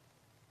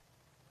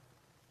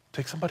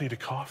 Take somebody to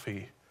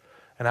coffee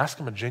and ask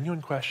them a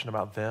genuine question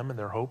about them and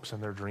their hopes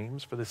and their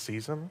dreams for this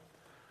season,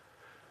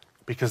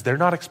 because they're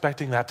not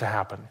expecting that to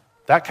happen.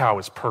 That cow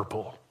is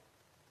purple.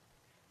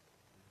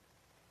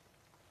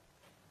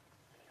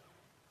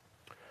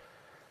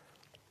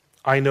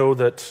 I know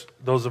that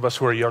those of us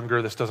who are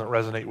younger, this doesn't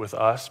resonate with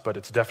us, but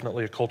it's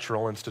definitely a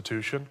cultural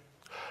institution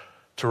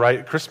to write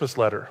a Christmas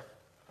letter.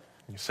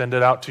 You send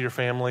it out to your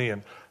family,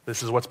 and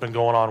this is what's been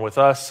going on with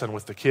us and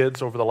with the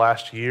kids over the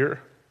last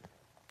year.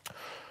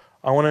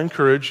 I want to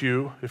encourage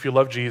you, if you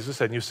love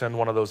Jesus and you send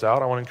one of those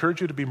out, I want to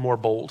encourage you to be more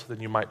bold than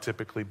you might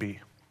typically be.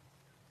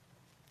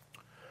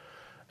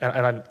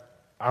 And I'm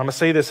going to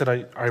say this, and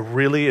I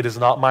really, it is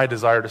not my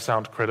desire to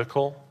sound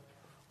critical,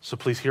 so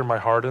please hear my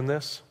heart in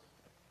this.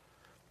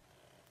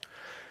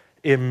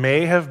 It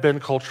may have been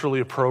culturally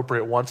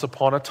appropriate once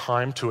upon a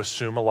time to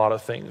assume a lot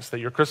of things, that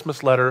your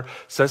Christmas letter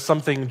says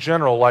something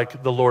general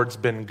like the Lord's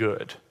been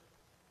good,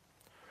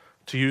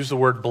 to use the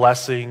word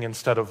blessing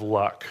instead of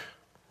luck,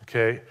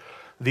 okay?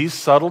 These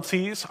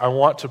subtleties I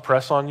want to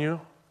press on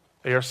you,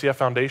 ARCF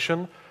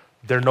Foundation,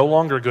 they're no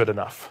longer good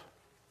enough.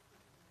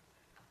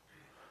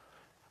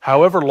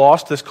 However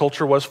lost this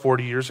culture was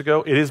 40 years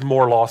ago, it is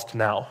more lost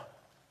now.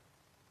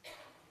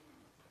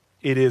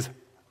 It is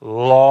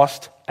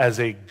lost as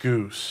a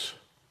goose.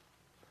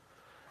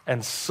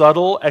 And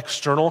subtle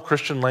external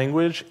Christian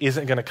language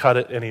isn't going to cut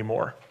it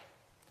anymore.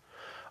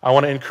 I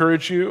want to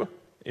encourage you,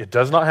 it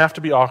does not have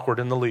to be awkward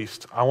in the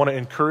least. I want to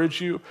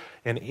encourage you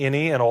in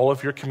any and all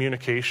of your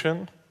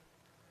communication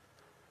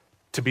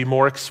to be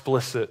more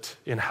explicit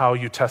in how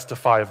you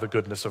testify of the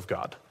goodness of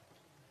God.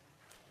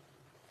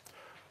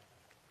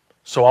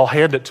 So I'll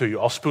hand it to you.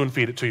 I'll spoon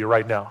feed it to you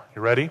right now.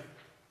 You ready?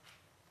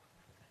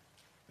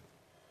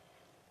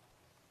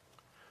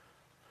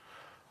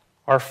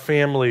 Our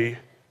family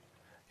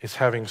is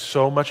having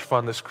so much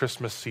fun this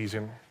Christmas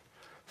season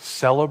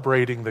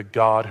celebrating the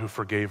God who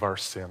forgave our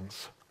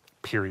sins.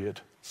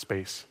 Period.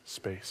 Space,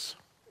 space.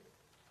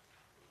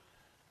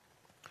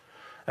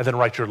 And then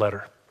write your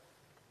letter.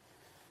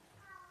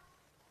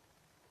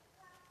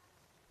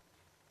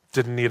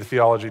 Didn't need a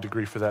theology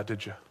degree for that,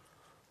 did you?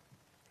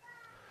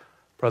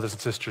 Brothers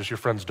and sisters, your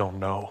friends don't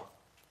know.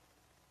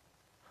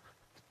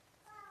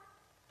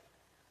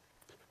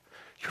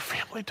 Your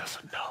family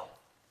doesn't know.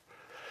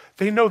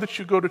 They know that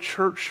you go to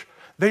church.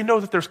 They know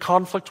that there's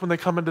conflict when they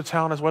come into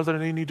town as whether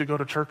they need to go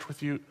to church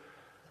with you.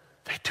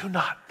 They do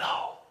not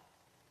know.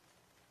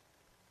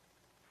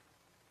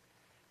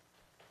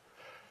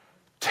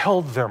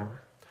 Tell them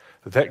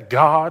that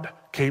God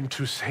came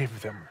to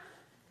save them.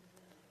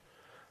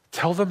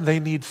 Tell them they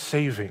need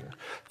saving.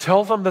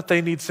 Tell them that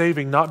they need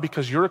saving not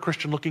because you're a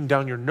Christian looking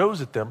down your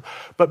nose at them,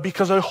 but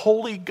because a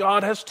holy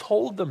God has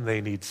told them they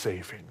need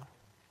saving.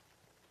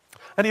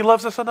 And he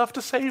loves us enough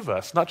to save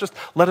us, not just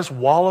let us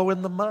wallow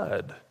in the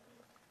mud.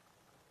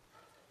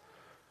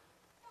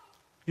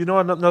 You know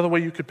another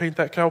way you could paint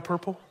that cow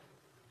purple?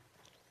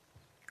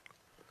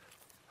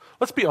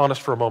 Let's be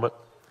honest for a moment.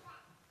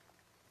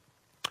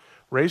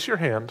 Raise your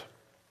hand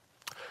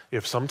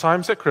if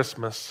sometimes at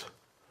Christmas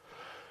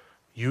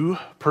you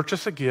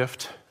purchase a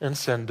gift and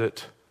send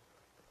it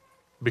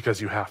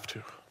because you have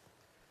to.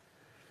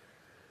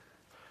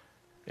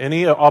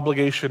 Any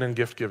obligation in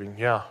gift giving?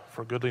 Yeah,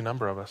 for a goodly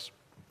number of us.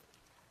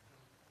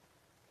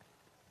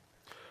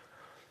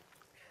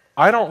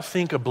 I don't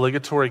think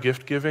obligatory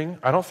gift giving,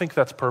 I don't think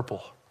that's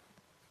purple.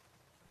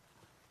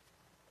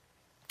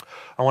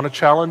 I want to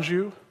challenge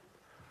you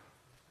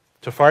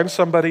to find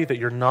somebody that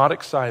you're not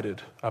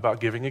excited about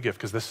giving a gift,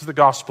 because this is the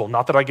gospel.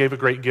 Not that I gave a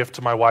great gift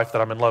to my wife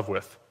that I'm in love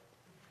with.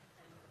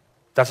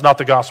 That's not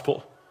the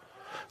gospel.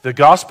 The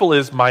gospel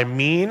is my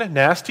mean,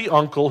 nasty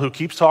uncle who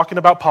keeps talking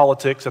about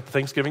politics at the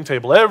Thanksgiving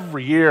table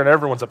every year and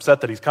everyone's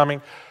upset that he's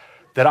coming,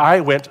 that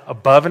I went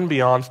above and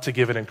beyond to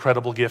give an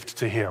incredible gift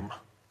to him.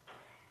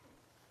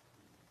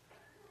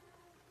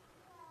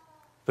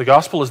 The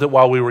gospel is that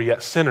while we were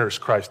yet sinners,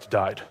 Christ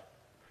died.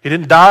 He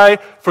didn't die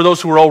for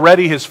those who were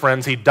already his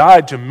friends. He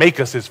died to make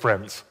us his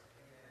friends.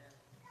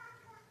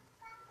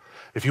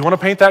 If you want to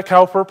paint that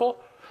cow purple,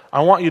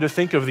 I want you to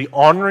think of the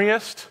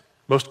orneriest,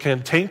 most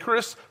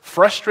cantankerous,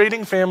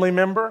 frustrating family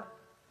member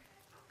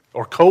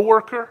or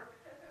coworker.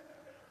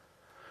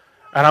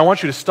 And I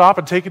want you to stop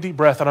and take a deep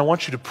breath, and I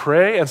want you to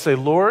pray and say,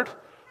 Lord,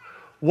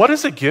 what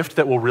is a gift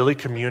that will really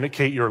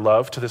communicate your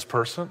love to this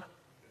person?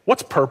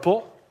 What's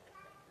purple?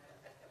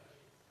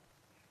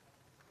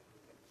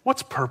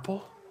 What's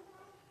purple?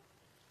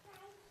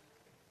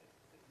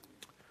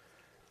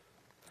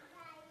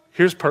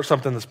 Here's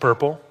something that's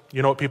purple.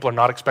 You know what people are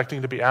not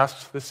expecting to be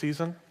asked this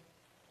season?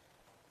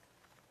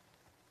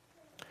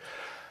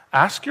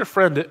 Ask your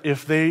friend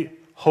if they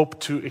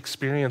hope to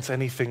experience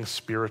anything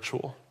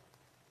spiritual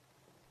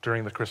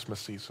during the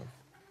Christmas season.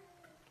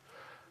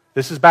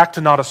 This is back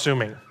to not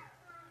assuming.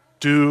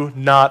 Do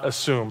not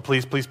assume.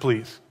 Please, please,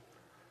 please.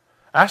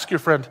 Ask your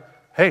friend,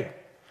 hey,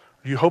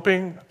 Are you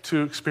hoping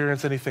to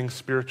experience anything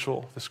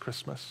spiritual this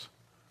Christmas?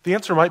 The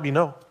answer might be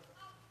no.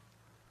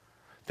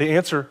 The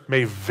answer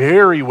may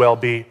very well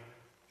be,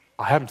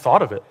 I hadn't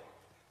thought of it.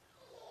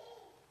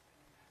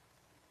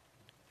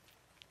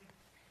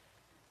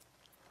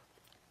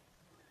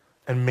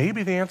 And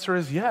maybe the answer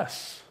is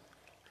yes.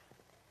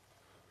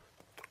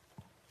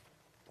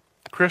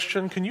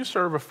 Christian, can you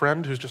serve a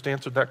friend who's just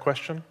answered that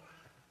question?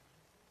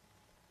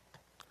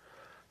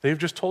 They've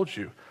just told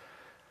you,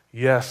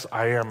 yes,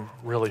 I am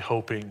really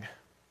hoping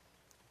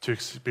to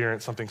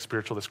experience something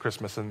spiritual this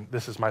Christmas, and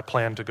this is my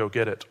plan to go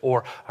get it.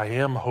 Or I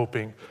am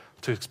hoping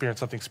to experience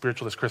something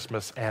spiritual this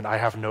Christmas, and I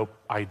have no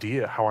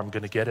idea how I'm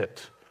going to get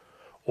it.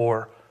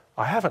 Or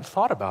I haven't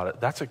thought about it.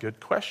 That's a good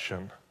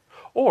question.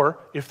 Or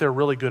if they're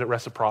really good at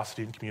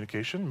reciprocity and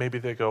communication, maybe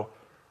they go,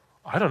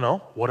 I don't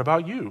know, what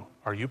about you?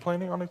 Are you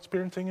planning on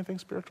experiencing anything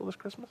spiritual this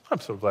Christmas? I'm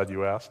so glad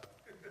you asked.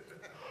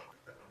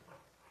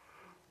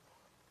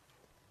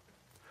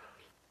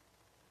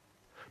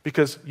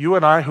 Because you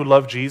and I who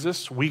love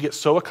Jesus, we get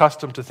so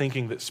accustomed to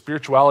thinking that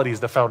spirituality is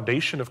the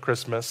foundation of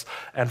Christmas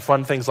and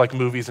fun things like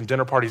movies and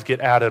dinner parties get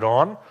added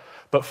on.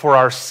 But for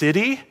our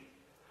city,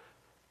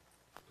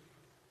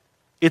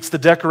 it's the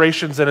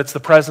decorations and it's the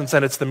presents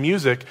and it's the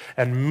music,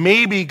 and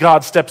maybe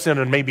God steps in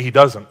and maybe he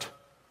doesn't.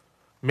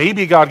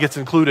 Maybe God gets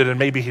included and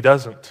maybe he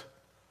doesn't.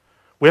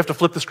 We have to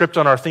flip the script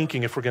on our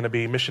thinking if we're going to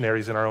be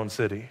missionaries in our own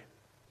city.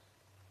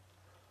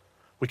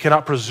 We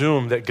cannot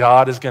presume that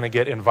God is going to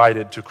get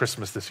invited to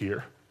Christmas this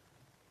year.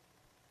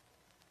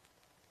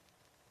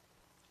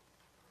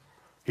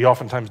 He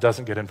oftentimes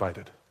doesn't get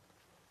invited.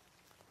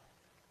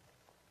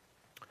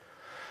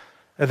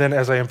 And then,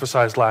 as I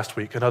emphasized last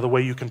week, another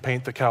way you can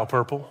paint the cow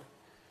purple,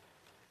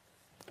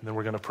 and then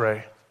we're going to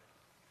pray.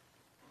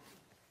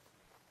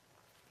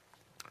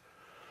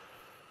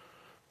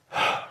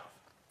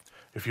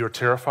 If you're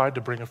terrified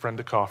to bring a friend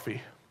to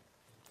coffee,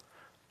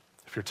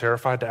 if you're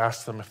terrified to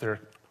ask them if they're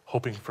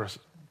hoping for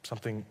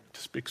something,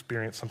 to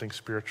experience something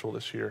spiritual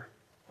this year,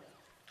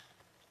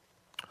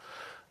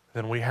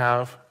 then we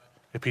have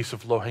a piece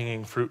of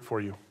low-hanging fruit for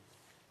you.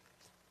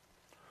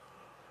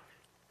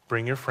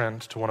 Bring your friend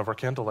to one of our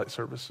candlelight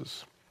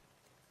services.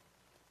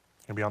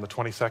 It'll be on the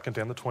 22nd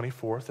and the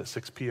 24th at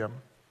 6 p.m.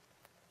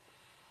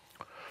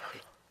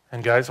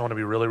 And guys, I want to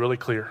be really, really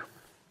clear.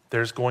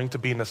 There's going to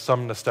be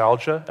some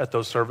nostalgia at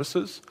those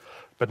services,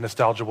 but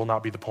nostalgia will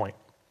not be the point.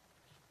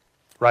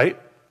 Right?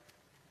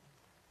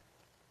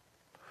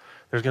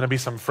 There's going to be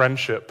some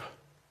friendship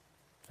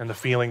and the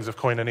feelings of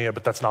koinonia,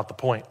 but that's not the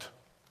point.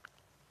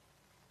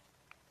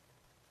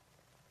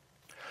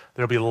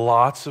 There'll be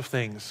lots of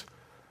things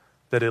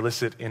that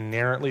elicit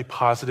inherently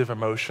positive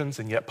emotions,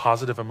 and yet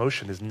positive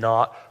emotion is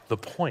not the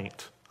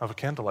point of a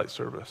candlelight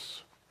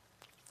service.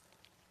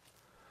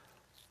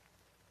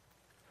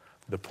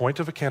 The point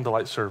of a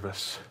candlelight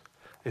service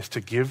is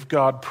to give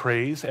God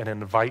praise and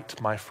invite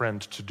my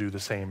friend to do the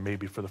same,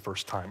 maybe for the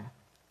first time.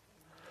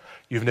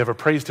 You've never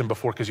praised him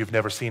before because you've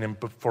never seen him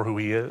for who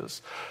he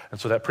is. And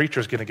so that preacher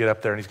is going to get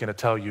up there and he's going to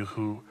tell you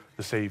who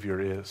the Savior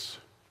is.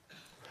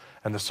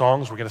 And the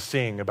songs we're going to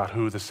sing about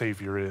who the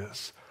Savior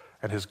is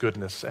and his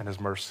goodness and his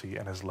mercy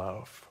and his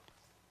love.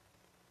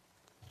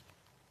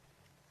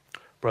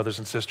 Brothers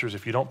and sisters,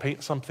 if you don't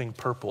paint something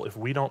purple, if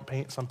we don't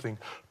paint something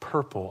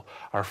purple,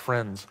 our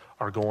friends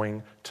are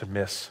going to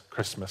miss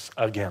Christmas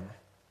again.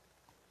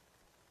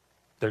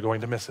 They're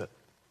going to miss it.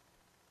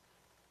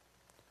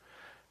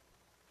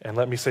 And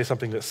let me say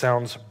something that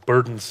sounds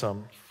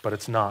burdensome, but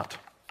it's not.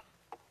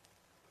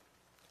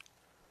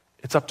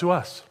 It's up to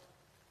us.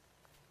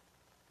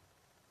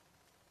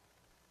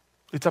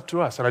 It's up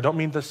to us. And I don't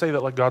mean to say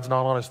that like God's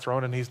not on his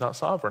throne and he's not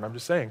sovereign. I'm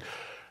just saying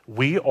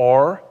we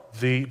are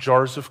the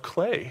jars of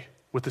clay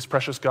with this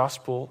precious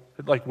gospel.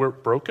 Like, we're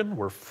broken,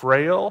 we're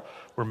frail,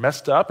 we're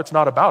messed up. It's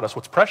not about us.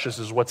 What's precious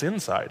is what's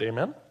inside.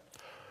 Amen?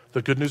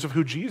 The good news of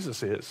who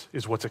Jesus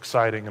is what's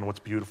exciting and what's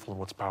beautiful and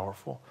what's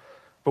powerful.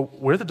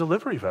 But we're the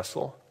delivery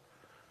vessel.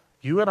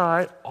 You and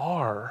I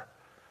are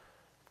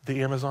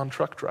the Amazon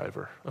truck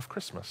driver of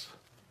Christmas.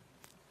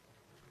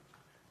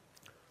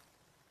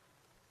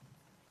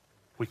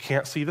 We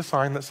can't see the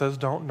sign that says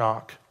don't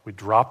knock. We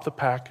drop the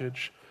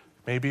package.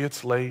 Maybe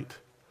it's late.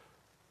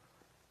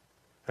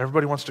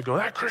 Everybody wants to go,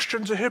 that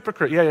Christian's a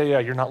hypocrite. Yeah,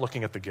 you're not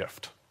looking at the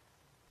gift.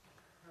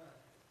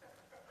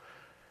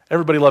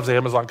 Everybody loves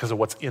Amazon because of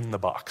what's in the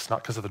box,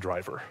 not because of the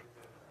driver.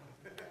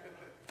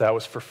 That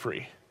was for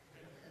free.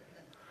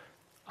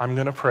 I'm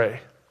going to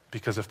pray,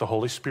 because if the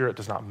Holy Spirit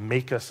does not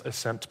make us a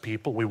sent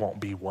people, we won't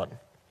be one.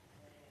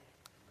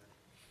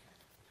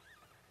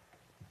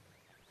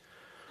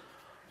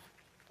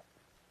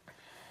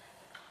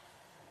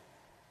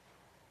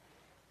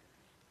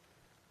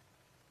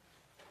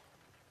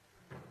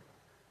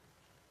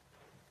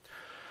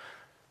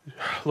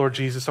 Lord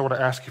Jesus, I want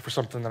to ask you for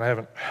something that I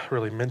haven't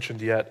really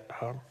mentioned yet.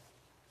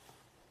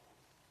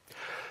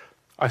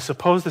 I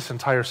suppose this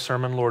entire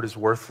sermon, Lord, is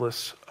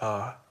worthless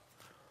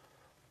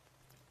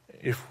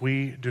if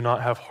we do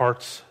not have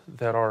hearts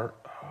that are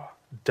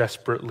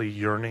desperately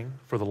yearning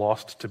for the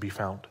lost to be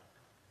found.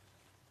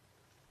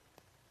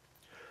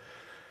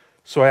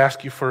 So I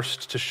ask you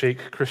first to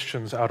shake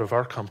Christians out of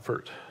our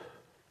comfort.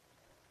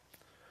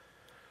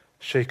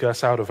 Shake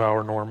us out of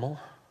our normal.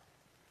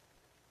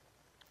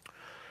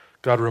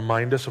 God,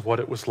 remind us of what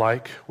it was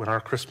like when our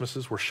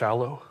Christmases were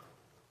shallow.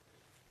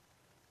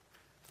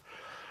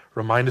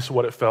 Remind us of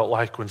what it felt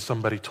like when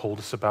somebody told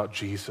us about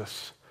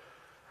Jesus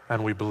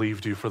and we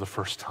believed you for the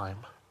first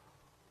time.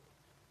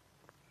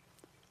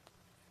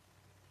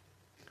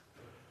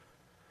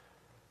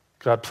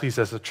 God, please,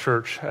 as a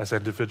church, as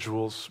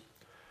individuals,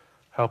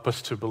 help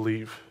us to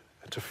believe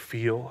and to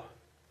feel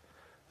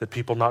that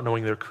people not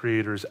knowing their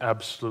Creator is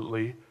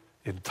absolutely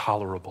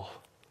intolerable.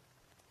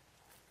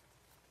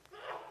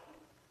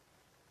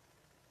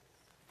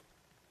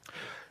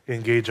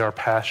 Engage our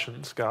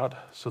passions, God,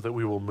 so that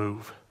we will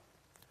move,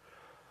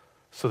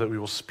 so that we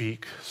will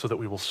speak, so that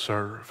we will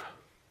serve,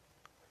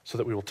 so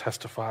that we will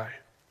testify.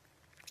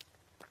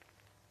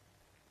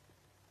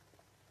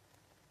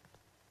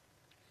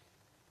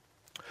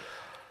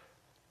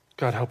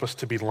 God, help us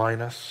to be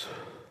Linus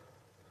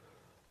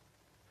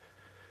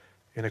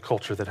in a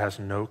culture that has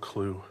no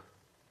clue.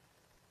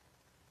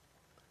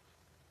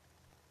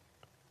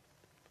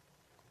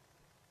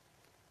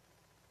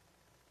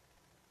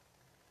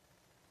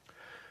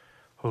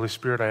 Holy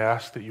Spirit, I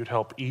ask that you'd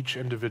help each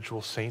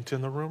individual saint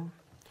in the room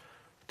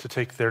to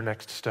take their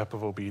next step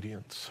of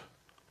obedience.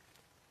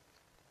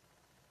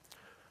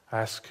 I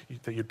ask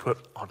that you'd put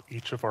on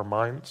each of our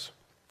minds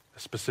a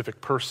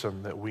specific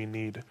person that we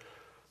need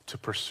to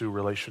pursue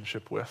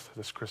relationship with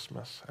this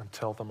Christmas and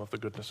tell them of the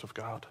goodness of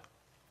God.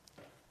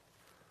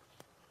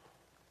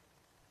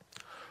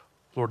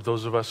 Lord,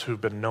 those of us who've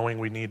been knowing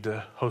we need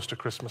to host a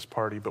Christmas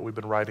party, but we've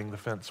been riding the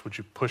fence, would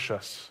you push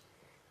us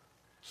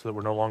so that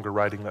we're no longer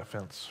riding that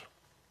fence?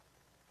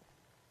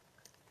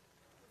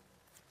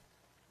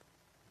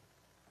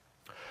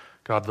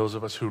 God, those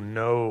of us who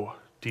know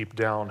deep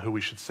down who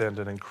we should send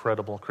an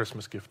incredible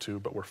Christmas gift to,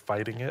 but we're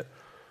fighting it.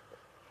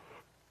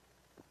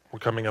 We're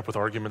coming up with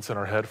arguments in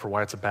our head for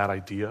why it's a bad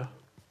idea.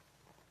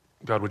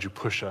 God, would you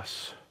push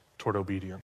us toward obedience?